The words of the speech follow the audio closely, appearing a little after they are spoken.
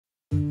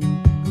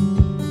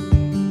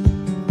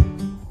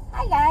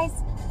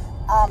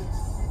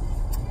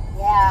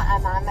Yeah,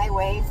 I'm on my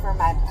way for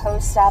my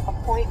post-op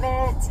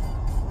appointment.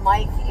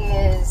 Mike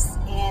is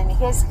in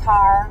his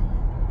car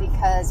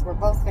because we're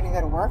both going to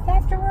go to work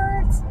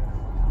afterwards.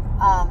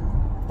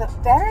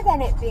 But better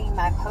than it being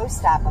my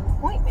post-op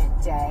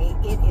appointment day,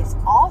 it is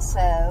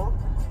also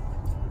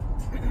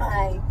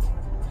my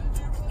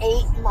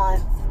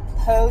 8-month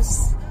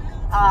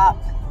post-op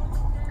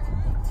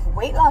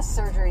weight loss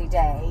surgery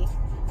day.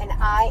 And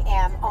I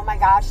am, oh my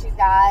gosh, you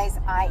guys,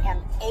 I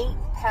am 8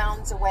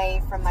 pounds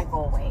away from my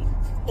goal weight.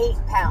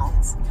 8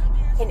 pounds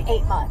in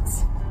 8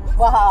 months.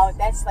 Wow,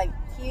 that's like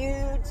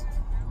huge,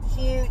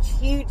 huge,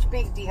 huge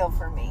big deal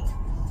for me.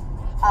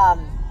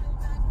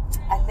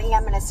 I think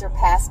I'm going to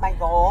surpass my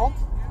goal,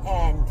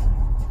 and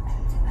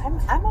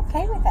I'm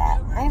okay with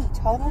that. I am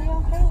totally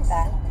okay with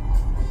that.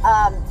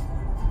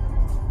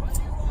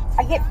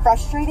 I get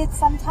frustrated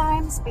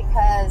sometimes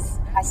because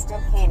I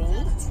still can't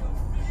eat,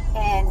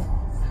 and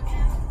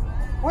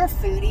we're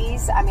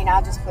foodies. I mean,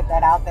 I'll just put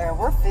that out there.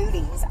 We're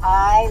foodies.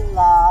 I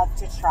love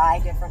to try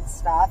different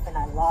stuff, and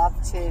I love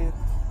to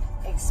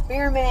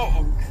experiment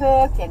and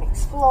cook and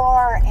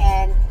explore,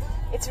 and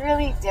it's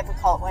really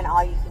difficult when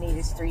all you can eat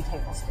is 3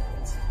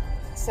 tablespoons.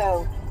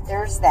 So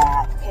there's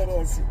that. It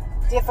is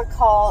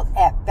difficult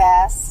at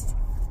best.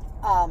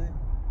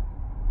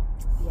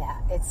 Yeah,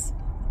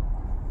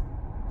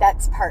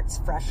 that's part's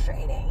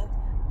frustrating.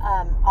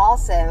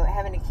 Also,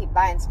 having to keep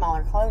buying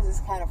smaller clothes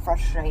is kind of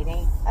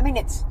frustrating. I mean,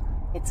 it's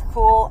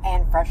cool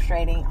and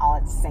frustrating all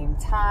at the same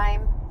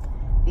time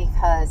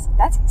because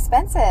that's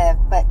expensive.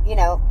 But, you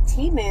know,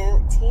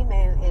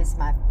 Temu is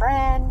my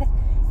friend,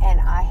 and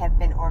I have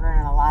been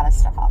ordering a lot of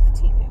stuff off of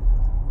Temu.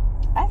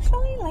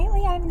 Actually,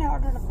 lately I haven't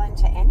ordered a bunch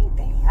of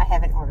anything. I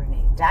haven't ordered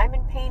any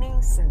diamond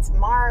paintings since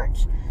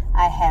March.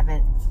 I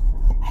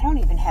don't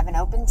even have an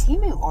open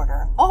Temu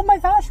order. Oh my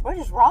gosh, what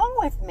is wrong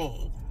with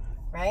me?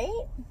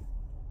 Right?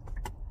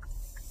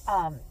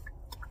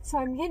 So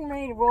I'm getting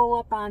ready to roll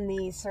up on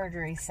the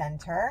surgery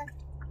center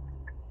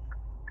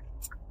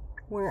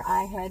where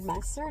I had my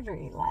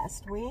surgery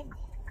last week,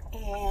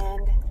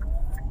 and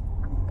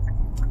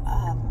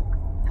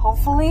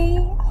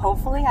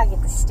hopefully I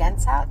get the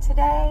stents out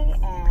today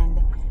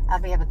and I'll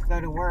be able to go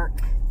to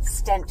work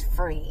stent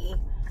free.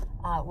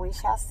 We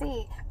shall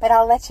see, but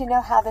I'll let you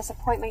know how this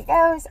appointment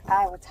goes.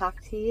 I will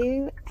talk to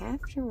you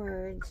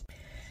afterwards.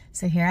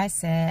 So here I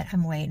sit,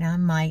 I'm waiting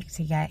on Mike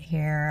to get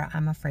here.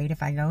 I'm afraid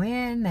if I go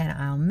in, then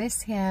I'll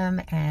miss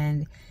him,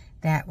 and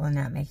that will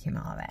not make him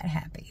all that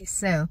happy.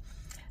 So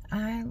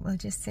I will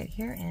just sit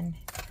here and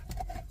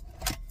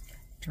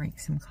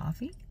drink some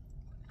coffee.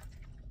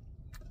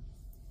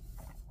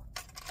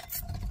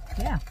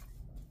 Yeah.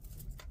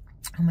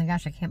 Oh my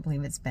gosh, I can't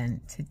believe it's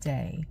been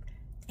today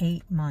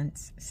 8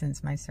 months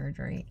since my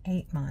surgery.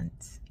 8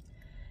 months.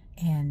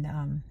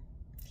 And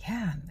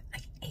yeah,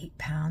 like 8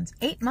 pounds.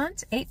 8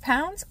 months, 8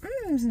 pounds.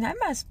 That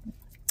must,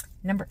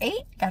 number 8,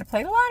 gotta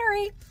play the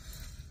lottery.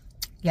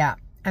 Yeah,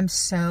 I'm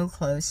so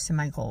close to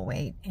my goal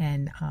weight,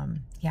 and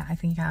yeah, I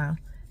think I'll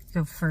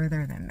go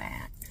further than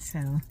that.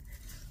 So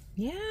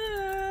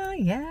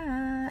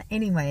yeah.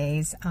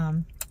 Anyways,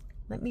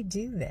 let me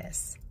do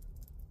this.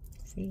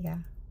 See ya.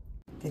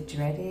 The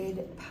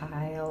dreaded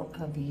pile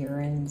of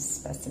urine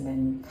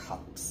specimen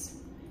cups.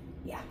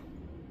 Yeah,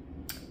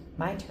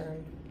 my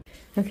turn.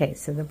 Okay,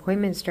 so the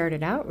appointment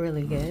started out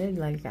really good.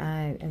 Like,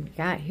 I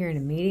got here and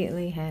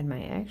immediately had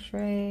my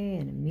x-ray,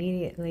 and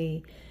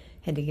immediately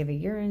had to give a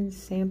urine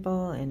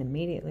sample, and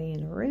immediately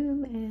in a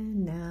room,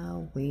 and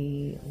now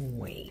we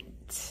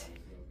wait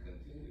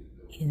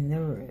in the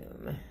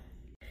room.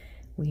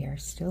 We are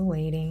still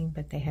waiting,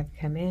 but they have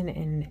come in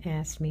and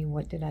asked me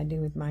what did I do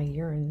with my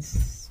urine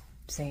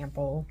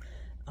sample.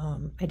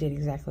 I did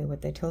exactly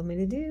what they told me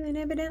to do, and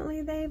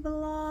evidently they've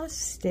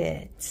lost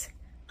it.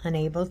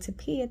 Unable to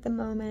pee at the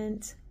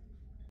moment.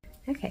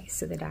 Okay,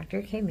 so the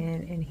doctor came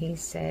in and he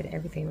said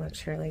everything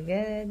looks really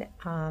good.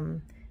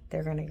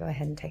 They're going to go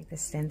ahead and take the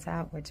stents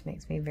out, which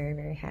makes me very,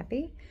 very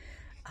happy.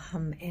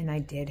 And I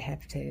did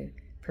have to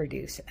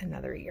produce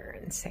another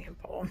urine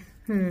sample.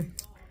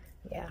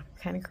 Yeah,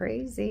 kind of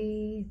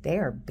crazy. They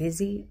are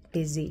busy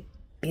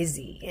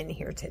in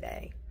here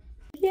today.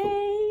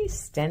 Yay,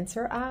 stents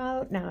are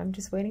out. Now I'm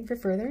just waiting for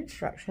further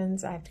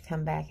instructions. I have to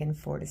come back in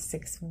 4 to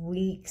 6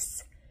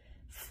 weeks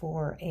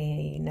for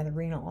another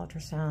renal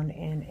ultrasound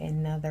and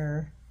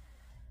another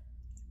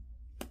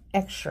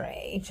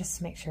x-ray, just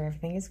to make sure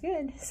everything is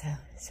good.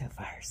 So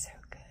far so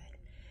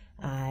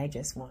good. I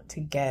just want to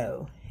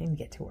go and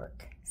get to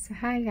work. So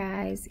hi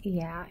guys.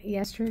 Yeah,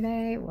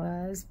 yesterday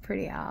was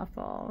pretty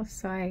awful.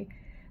 So I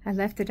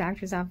left the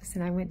doctor's office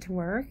and I went to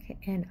work,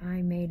 and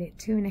I made it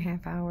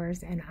 2.5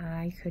 hours, and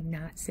I could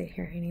not sit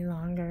here any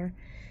longer.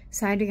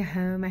 So I had to go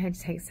home. I had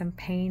to take some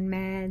pain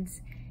meds,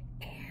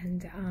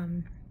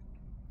 and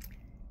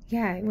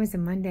yeah, it was a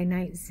Monday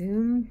night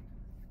Zoom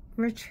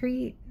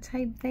retreat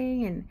type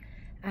thing, and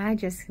I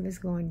just was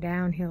going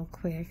downhill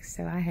quick,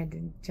 so I had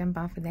to jump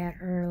off of that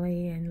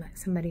early and let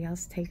somebody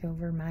else take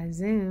over my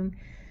Zoom.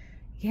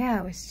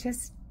 Yeah, it was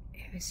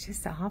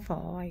just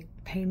awful. Like,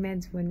 pain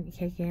meds wouldn't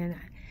kick in.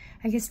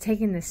 I guess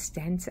taking the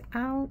stents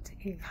out,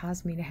 it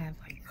caused me to have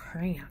like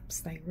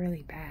cramps, like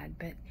really bad.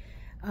 But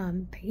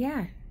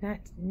yeah,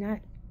 not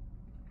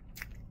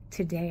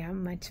today.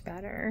 I'm much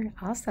better.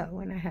 Also,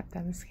 when I hopped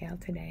on the scale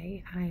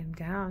today, I am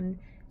down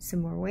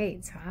some more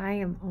weight. So I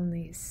am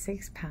only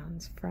 6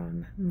 pounds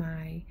from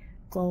my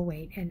goal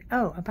weight. And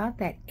oh, about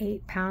that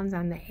 8 pounds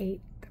on the 8th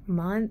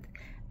month,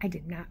 I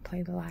did not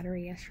play the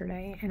lottery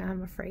yesterday, and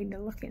I'm afraid to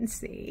look and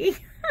see.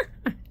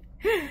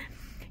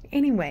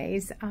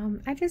 Anyways,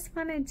 I just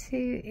wanted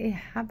to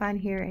hop on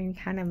here and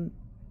kind of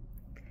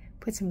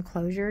put some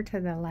closure to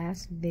the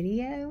last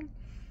video.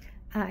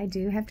 I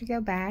do have to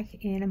go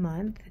back in a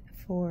month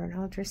for an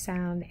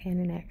ultrasound and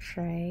an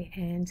x-ray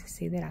and to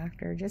see the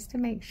doctor just to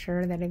make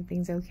sure that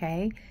everything's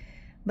okay,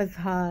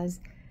 because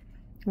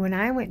when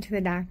I went to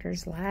the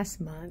doctor's last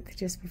month,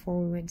 just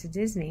before we went to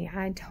Disney,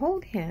 I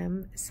told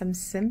him some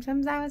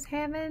symptoms I was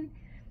having,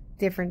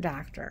 different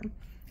doctor.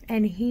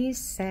 And he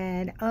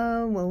said,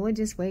 oh, well, we'll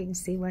just wait and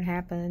see what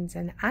happens.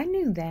 And I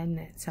knew then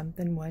that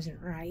something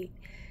wasn't right.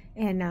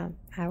 And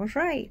I was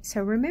right.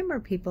 So remember,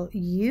 people,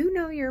 you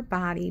know your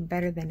body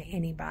better than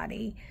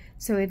anybody.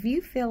 So if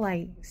you feel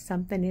like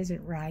something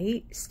isn't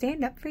right,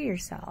 stand up for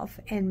yourself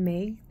and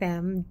make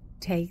them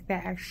take the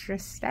extra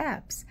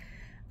steps.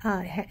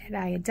 Had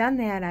I had done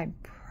that, I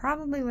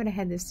probably would have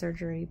had this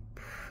surgery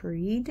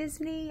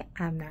pre-Disney.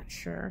 I'm not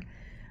sure.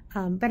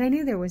 But I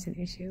knew there was an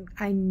issue.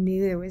 I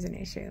knew there was an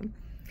issue.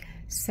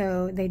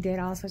 So they did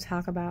also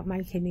talk about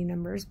my kidney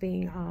numbers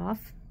being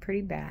off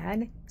pretty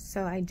bad.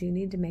 So I do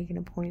need to make an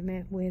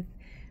appointment with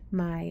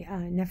my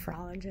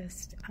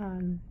nephrologist.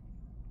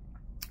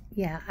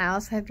 Yeah, I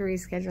also have to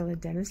reschedule a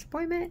dentist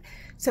appointment.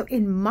 So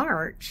in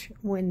March,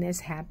 when this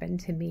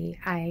happened to me,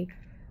 I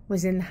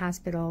was in the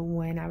hospital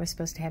when I was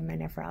supposed to have my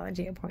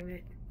nephrology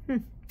appointment.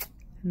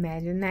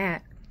 Imagine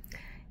that.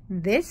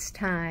 This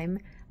time,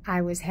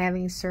 I was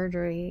having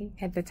surgery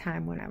at the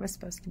time when I was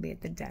supposed to be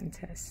at the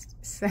dentist.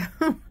 So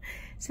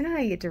now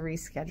I get to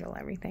reschedule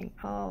everything.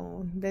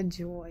 Oh, the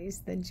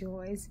joys, the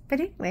joys. But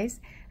anyways,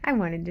 I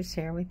wanted to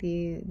share with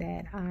you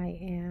that I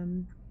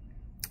am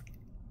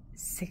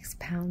 6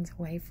 pounds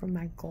away from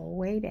my goal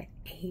weight at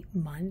 8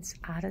 months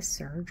out of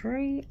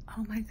surgery.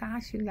 Oh my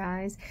gosh, you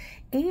guys.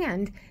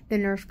 And the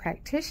nurse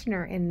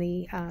practitioner in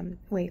the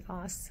weight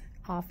loss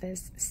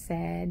office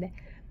said,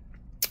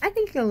 I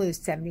think you'll lose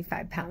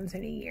 75 pounds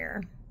in a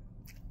year.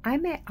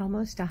 I'm at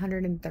almost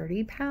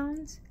 130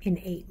 pounds in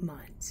 8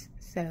 months.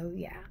 So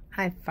yeah,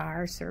 I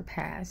far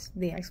surpassed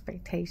the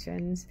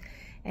expectations.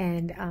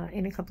 And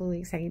in a couple of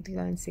weeks, I need to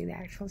go and see the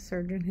actual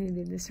surgeon who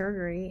did the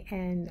surgery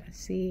and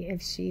see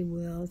if she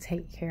will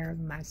take care of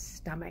my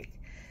stomach.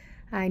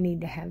 I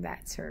need to have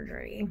that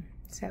surgery.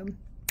 So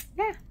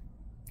yeah,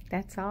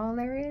 that's all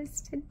there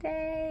is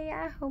today.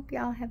 I hope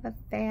y'all have a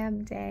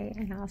fab day,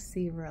 and I'll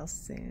see you real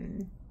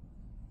soon.